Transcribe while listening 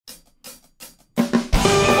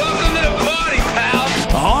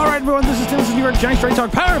back, everyone. This is Tim. This is New York Giants Trade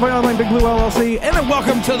Talk, powered by Online Big Blue LLC. And then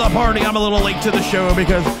welcome to the party. I'm a little late to the show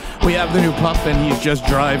because we have the new pup, and he's just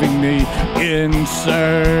driving me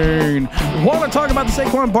insane. Want to talk about the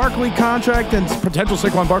Saquon Barkley contract and potential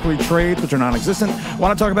Saquon Barkley trades, which are non-existent.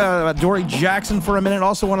 Want to talk about Dory Jackson for a minute.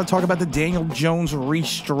 Also want to talk about the Daniel Jones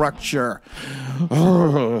restructure.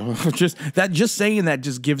 Just saying that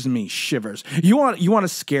just gives me shivers. You want to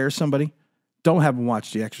scare somebody? Don't have them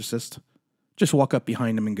watch The Exorcist. Just walk up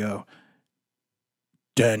behind him and go,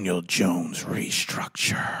 Daniel Jones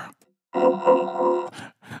restructure.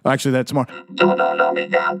 Actually, that's more.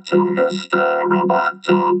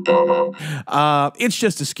 It's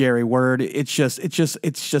just a scary word. It's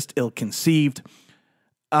just ill-conceived.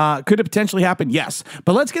 Could it potentially happen? Yes.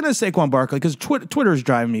 But let's get into Saquon Barkley because Twitter is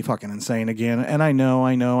driving me fucking insane again. And I know.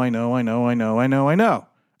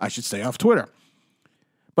 I should stay off Twitter.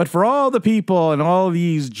 But for all the people and all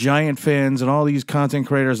these Giant fans and all these content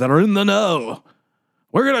creators that are in the know,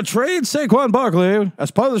 we're going to trade Saquon Barkley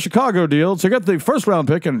as part of the Chicago deal to get the first round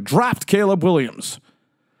pick and draft Caleb Williams.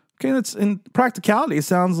 Okay, that's in practicality. It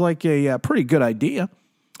sounds like a pretty good idea.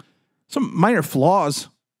 Some minor flaws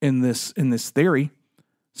in this theory.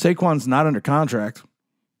 Saquon's not under contract.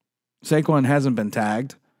 Saquon hasn't been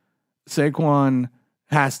tagged. Saquon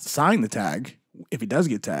has to sign the tag if he does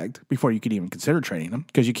get tagged before you could even consider trading him,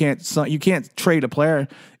 because you can't trade a player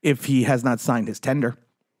if he has not signed his tender.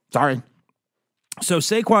 Sorry. So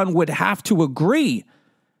Saquon would have to agree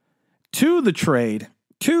to the trade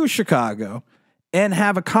to Chicago and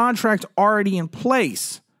have a contract already in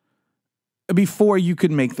place before you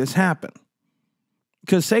could make this happen.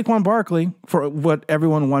 Because Saquon Barkley, for what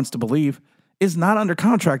everyone wants to believe, is not under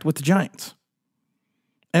contract with the Giants.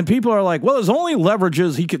 And people are like, well, his only leverage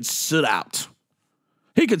is he could sit out.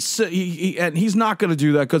 He could sit, and he's not going to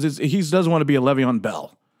do that because he doesn't want to be a Le'Veon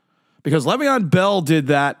Bell. Because Le'Veon Bell did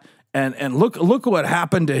that, and look what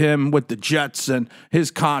happened to him with the Jets and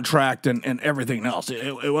his contract and everything else.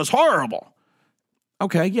 It was horrible.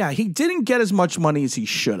 Okay, yeah, he didn't get as much money as he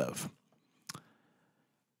should have.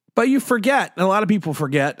 But you forget, and a lot of people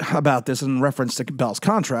forget about this in reference to Bell's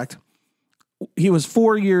contract. He was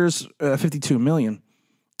 4 years, $52 million.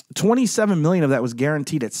 $27 million of that was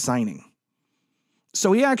guaranteed at signing.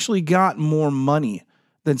 So he actually got more money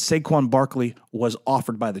than Saquon Barkley was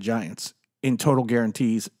offered by the Giants in total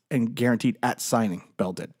guarantees and guaranteed at signing.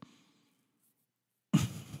 Bell did.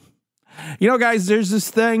 You know, guys, there's this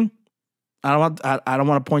thing. I don't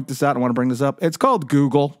want to point this out. I want to bring this up. It's called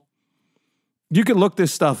Google. You can look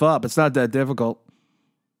this stuff up. It's not that difficult.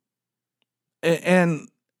 And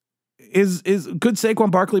could Saquon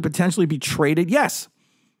Barkley potentially be traded? Yes.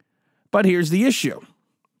 But here's the issue.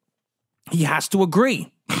 He has to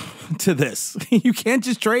agree to this. You can't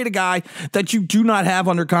just trade a guy that you do not have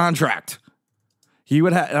under contract. He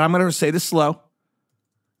would have, and I'm going to say this slow.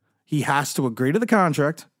 He has to agree to the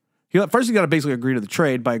contract. First, you got to basically agree to the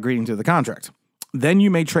trade by agreeing to the contract. Then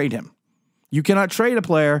you may trade him. You cannot trade a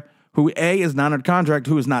player who A, is not under contract,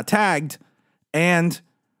 who is not tagged, and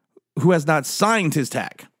who has not signed his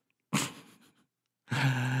tag.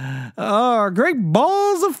 Oh, great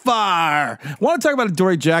balls of fire. I want to talk about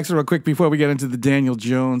Dory Jackson real quick before we get into the Daniel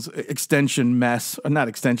Jones extension mess. Or not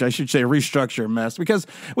extension, I should say restructure mess, because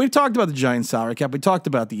we've talked about the Giants salary cap. We talked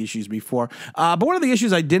about the issues before. But one of the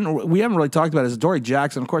issues we haven't really talked about is Dory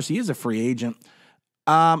Jackson. Of course, he is a free agent.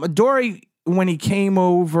 Dory, when he came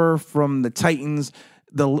over from the Titans,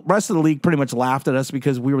 the rest of the league pretty much laughed at us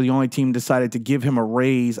because we were the only team decided to give him a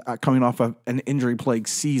raise coming off of an injury-plagued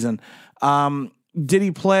season. Did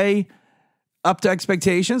he play up to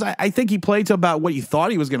expectations? I think he played to about what you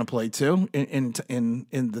thought he was going to play to in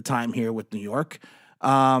the time here with New York.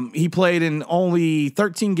 He played in only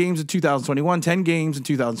 13 games in 2021, 10 games in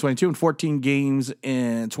 2022, and 14 games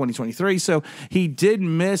in 2023. So he did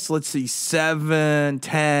miss, 7,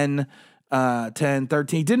 10,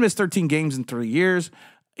 13. He did miss 13 games in 3 years.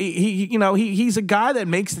 He's a guy that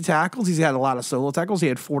makes the tackles. He's had a lot of solo tackles. He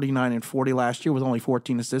had 49 and 40 last year with only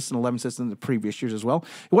 14 assists and 11 assists in the previous years as well.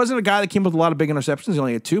 He wasn't a guy that came with a lot of big interceptions. He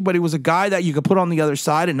only had 2, but he was a guy that you could put on the other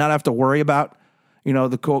side and not have to worry about,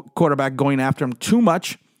 the quarterback going after him too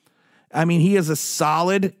much. I mean, he is a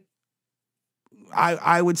solid,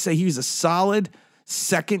 I would say he's a solid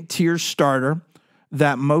second-tier starter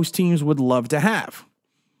that most teams would love to have.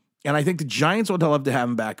 And I think the Giants would love to have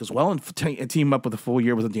him back as well and team up with a full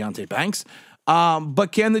year with Deonte Banks.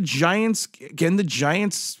 But can the Giants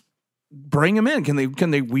bring him in?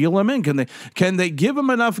 Can they wheel him in? Can they give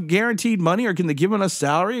him enough guaranteed money, or can they give him enough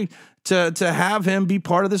salary to have him be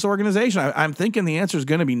part of this organization? I'm thinking the answer is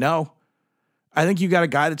going to be no. I think you got a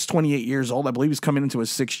guy that's 28 years old. I believe he's coming into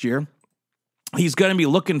his 6th year. he's going to be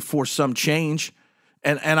looking for some change.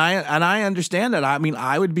 And I understand that. I mean,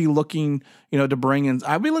 I would be looking, to bring in.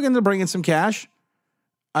 I'd be looking to bring in some cash.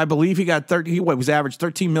 I believe he got was averaged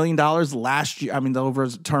 $13 million last year. I mean, over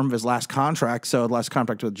the term of his last contract. So the last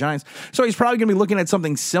contract with the Giants. So he's probably going to be looking at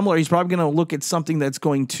something similar. He's probably going to look at something that's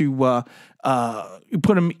going to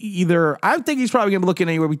put him either. I think he's probably going to be looking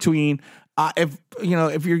anywhere between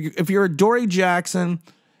if you're a Dory Jackson.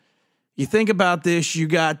 You think about this, you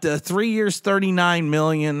got 3 years, $39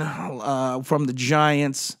 million from the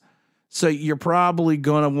Giants. So you're probably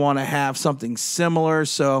going to want to have something similar.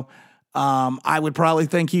 So I would probably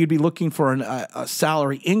think he'd be looking for a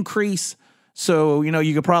salary increase. So,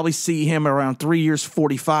 you could probably see him around 3 years,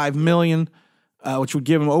 $45 million, which would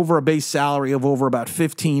give him over a base salary of over about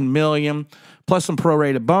 $15 million, plus some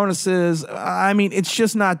prorated bonuses. I mean, it's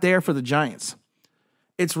just not there for the Giants.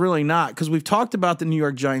 It's really not, because we've talked about the New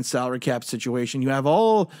York Giants salary cap situation. You have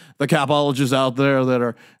all the capologists out there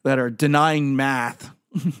that are denying math,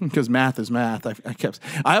 because math is math.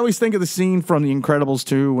 I always think of the scene from The Incredibles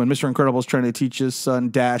 2 when Mr. Incredible's trying to teach his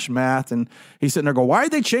son Dash math, and he's sitting there going, "Why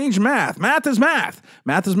did they change math? Math is math.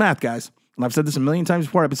 Math is math, guys." And I've said this a million times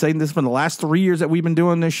before. I've been saying this for the last 3 years that we've been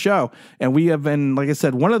doing this show. And we have been, like I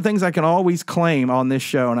said, one of the things I can always claim on this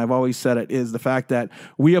show, and I've always said it, is the fact that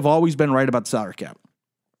we have always been right about the salary cap.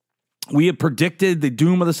 We had predicted the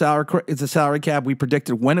doom of the salary cap. We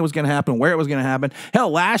predicted when it was going to happen, where it was going to happen. Hell,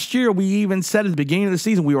 last year we even said at the beginning of the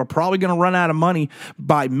season we were probably going to run out of money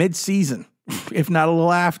by mid-season, if not a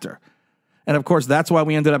little after. And, of course, that's why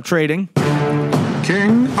we ended up trading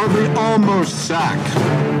King of the almost sack.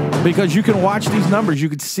 Because you can watch these numbers. You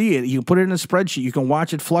can see it. You can put it in a spreadsheet. You can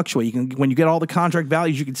watch it fluctuate. When you get all the contract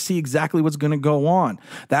values, you can see exactly what's going to go on.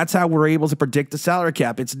 That's how we're able to predict the salary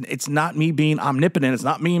cap. It's not me being omnipotent. It's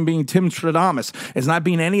not me being Tim Stradamus. It's not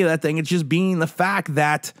being any of that thing. It's just being the fact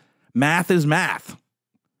that math is math.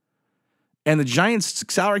 And the Giants'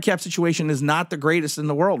 salary cap situation is not the greatest in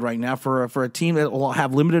the world right now for a team that will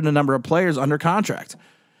have limited a number of players under contract.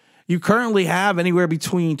 You currently have anywhere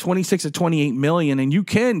between 26 to 28 million, and you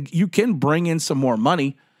can bring in some more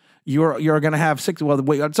money. You're going to have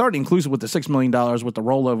it's already inclusive with the $6 million with the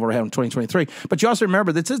rollover we have in 2023. But you also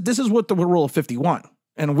remember this is what the rule of 51.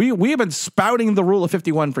 And we have been spouting the rule of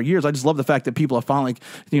 51 for years. I just love the fact that people have finally,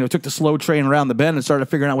 took the slow train around the bend and started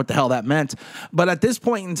figuring out what the hell that meant. But at this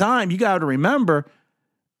point in time, you got to remember,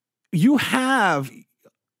 you have,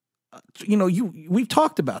 we've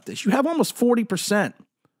talked about this. You have almost 40%.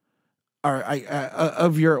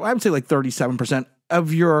 Of your, I would say like 37%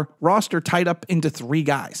 of your roster tied up into 3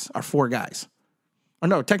 guys or 4 guys. Or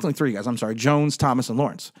no, technically 3 guys. I'm sorry. Jones, Thomas, and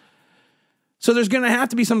Lawrence. So there's going to have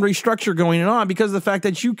to be some restructure going on because of the fact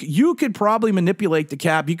that you could probably manipulate the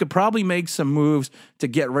cap. You could probably make some moves to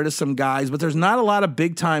get rid of some guys, but there's not a lot of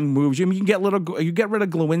big time moves. You can get rid of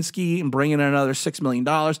Glowinski and bring in another $6 million.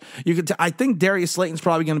 I think Darius Slayton's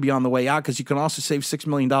probably going to be on the way out because you can also save $6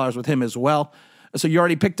 million with him as well. So you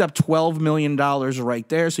already picked up $12 million right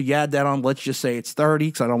there. So you add that on, let's just say it's 30,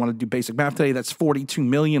 because I don't want to do basic math today. That's $42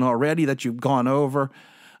 million already that you've gone over.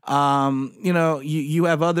 You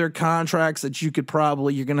have other contracts that you're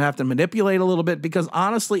going to have to manipulate a little bit, because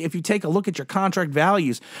honestly, if you take a look at your contract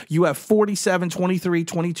values, you have 47, 23,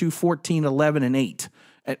 22, 14, 11, and 8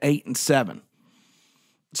 at 8 and 7.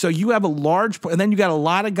 So you have and then you got a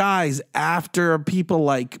lot of guys after people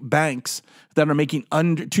like Banks that are making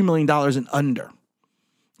under $2 million and under.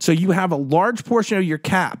 So you have a large portion of your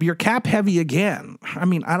cap. You're cap heavy again. I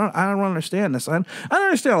mean, I don't understand this. I don't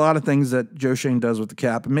understand a lot of things that Joe Shane does with the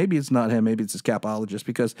cap. Maybe it's not him. Maybe it's his capologist,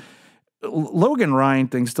 because Logan Ryan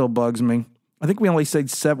thing still bugs me. I think we only saved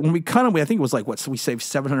 7. When we cut him, I think it was like, so we saved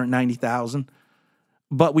 $790,000.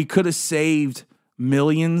 But we could have saved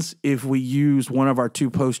millions if we used one of our 2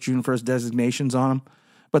 post-June 1st designations on him.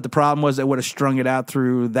 But the problem was it would have strung it out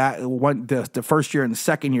through the first year and the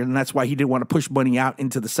second year, and that's why he didn't want to push money out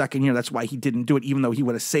into the second year. That's why he didn't do it, even though he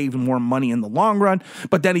would have saved more money in the long run.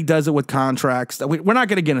 But then he does it with contracts. We're not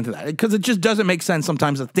going to get into that because it just doesn't make sense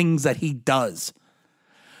sometimes, the things that he does.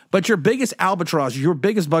 But your biggest albatross, your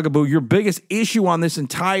biggest bugaboo, your biggest issue on this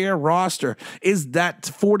entire roster is that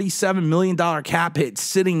 $47 million cap hit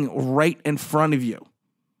sitting right in front of you.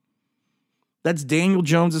 That's Daniel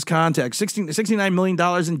Jones's contract, $69 million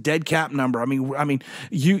in dead cap number. I mean,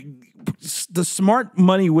 the smart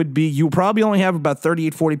money would be you probably only have about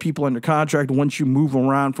 38, 40 people under contract. Once you move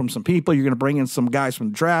around from some people, you're going to bring in some guys from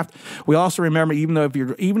the draft. We also remember, even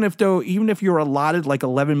if you're allotted like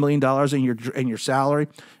 $11 million in your salary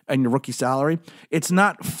and your rookie salary, it's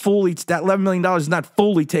not fully, that $11 million is not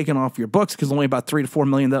fully taken off your books because only about $3 to $4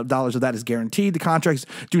 million of that is guaranteed. The contracts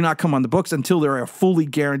do not come on the books until they're fully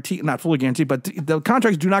guaranteed, not fully guaranteed, but the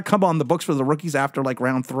contracts do not come on the books for the rookies after like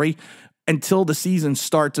round 3 until the season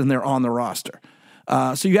starts and they're on the roster.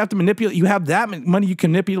 So you have to manipulate. You have that money you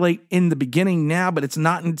can manipulate in the beginning now, but it's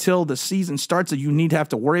not until the season starts that you need to have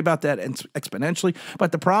to worry about that exponentially.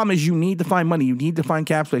 But the problem is you need to find money. You need to find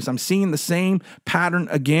cap space. I'm seeing the same pattern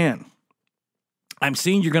again. I'm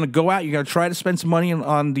seeing you're going to go out. You're going to try to spend some money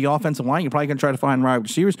on the offensive line. You're probably going to try to find wide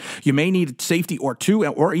receivers. You may need a safety or 2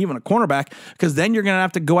 or even a cornerback because then you're going to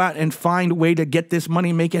have to go out and find a way to get this money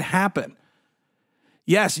and make it happen.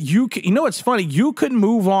 Yes, you know what's funny? You could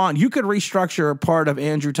move on. You could restructure a part of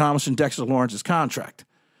Andrew Thomas and Dexter Lawrence's contract.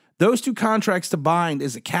 Those 2 contracts to bind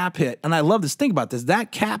is a cap hit. And I love this. Think about this.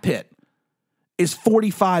 That cap hit is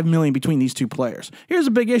 $45 million between these 2 players. Here's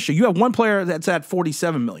a big issue. You have one player that's at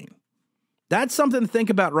 $47 million. That's something to think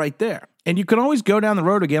about right there. And you can always go down the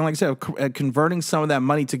road again, like I said, converting some of that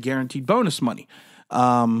money to guaranteed bonus money.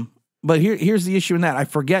 But here's the issue in that. I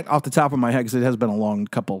forget off the top of my head because it has been a long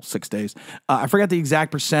 6 days. I forget the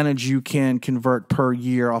exact percentage you can convert per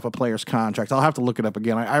year off a player's contract. I'll have to look it up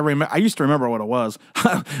again. I used to remember what it was.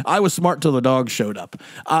 I was smart till the dog showed up.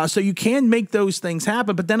 So you can make those things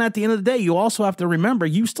happen. But then at the end of the day, you also have to remember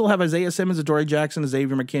you still have Isaiah Simmons, Adoree Jackson,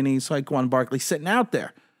 Xavier McKinney, Saquon Barkley sitting out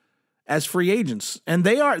there as free agents. And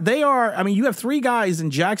they are, I mean, you have 3 guys in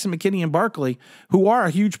Jackson, McKinney, and Barkley who are a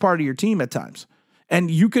huge part of your team at times. And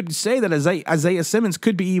you could say that Isaiah Simmons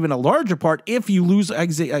could be even a larger part if you lose Xavier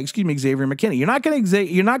McKinney. You're not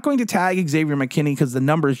going to tag Xavier McKinney because the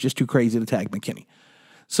number is just too crazy to tag McKinney.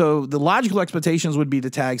 So the logical expectations would be to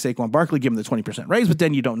tag Saquon Barkley, give him the 20% raise, but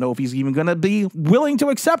then you don't know if he's even going to be willing to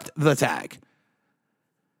accept the tag.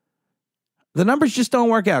 The numbers just don't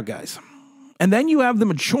work out, guys. And then you have the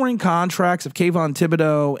maturing contracts of Kayvon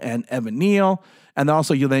Thibodeau and Evan Neal. And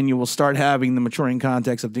also, you will start having the maturing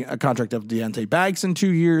contract of Deontay Banks in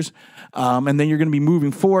 2 years. And then you're going to be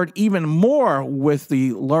moving forward even more with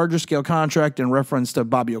the larger scale contract in reference to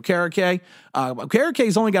Bobby Okereke.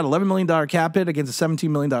 Okereke's only got $11 million cap hit against a $17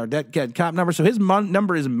 million dead cap number. So his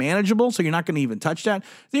number is manageable. So you're not going to even touch that.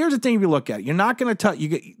 So here's the thing if you look at it. You're not going to touch.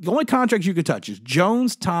 The only contracts you could touch is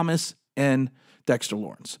Jones, Thomas, and Dexter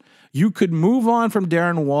Lawrence. You could move on from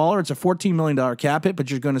Darren Waller. It's a $14 million cap hit, but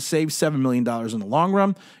you're going to save $7 million in the long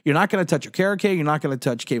run. You're not going to touch Okereke. You're not going to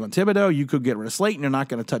touch Kayvon Thibodeau. You could get rid of Slayton. You're not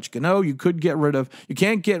going to touch Gano. You can't get rid of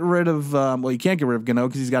Gano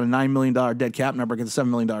because he's got a $9 million dead cap number against a $7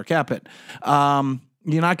 million cap hit.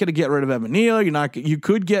 You're not going to get rid of Evan Neal. You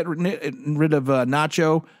could get rid of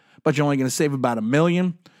Nacho, but you're only going to save about $1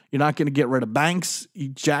 million. You're not going to get rid of Banks.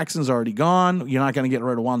 Jackson's already gone. You're not going to get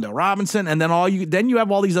rid of Wan'Dale Robinson. And then you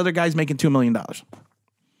have all these other guys making $2 million.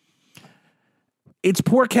 It's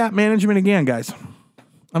poor cap management again, guys.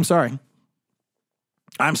 I'm sorry.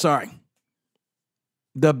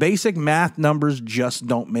 The basic math numbers just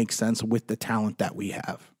don't make sense with the talent that we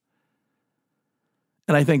have.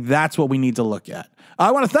 And I think that's what we need to look at.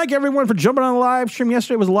 I want to thank everyone for jumping on the live stream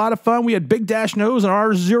yesterday. It was a lot of fun. We had Big Dash Knows and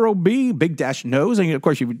R0B. Big Dash Knows. And of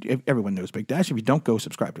course, if everyone knows Big Dash. If you don't, go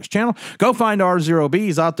subscribe to his channel. Go find R0B.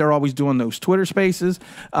 He's out there always doing those Twitter spaces.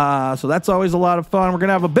 So that's always a lot of fun. We're going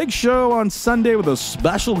to have a big show on Sunday with a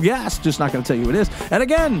special guest. Just not going to tell you who it is. And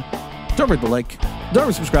again, don't forget to like, don't forget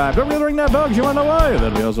to subscribe, don't forget to ring that bell because you want to know why.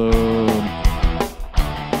 That'd be awesome.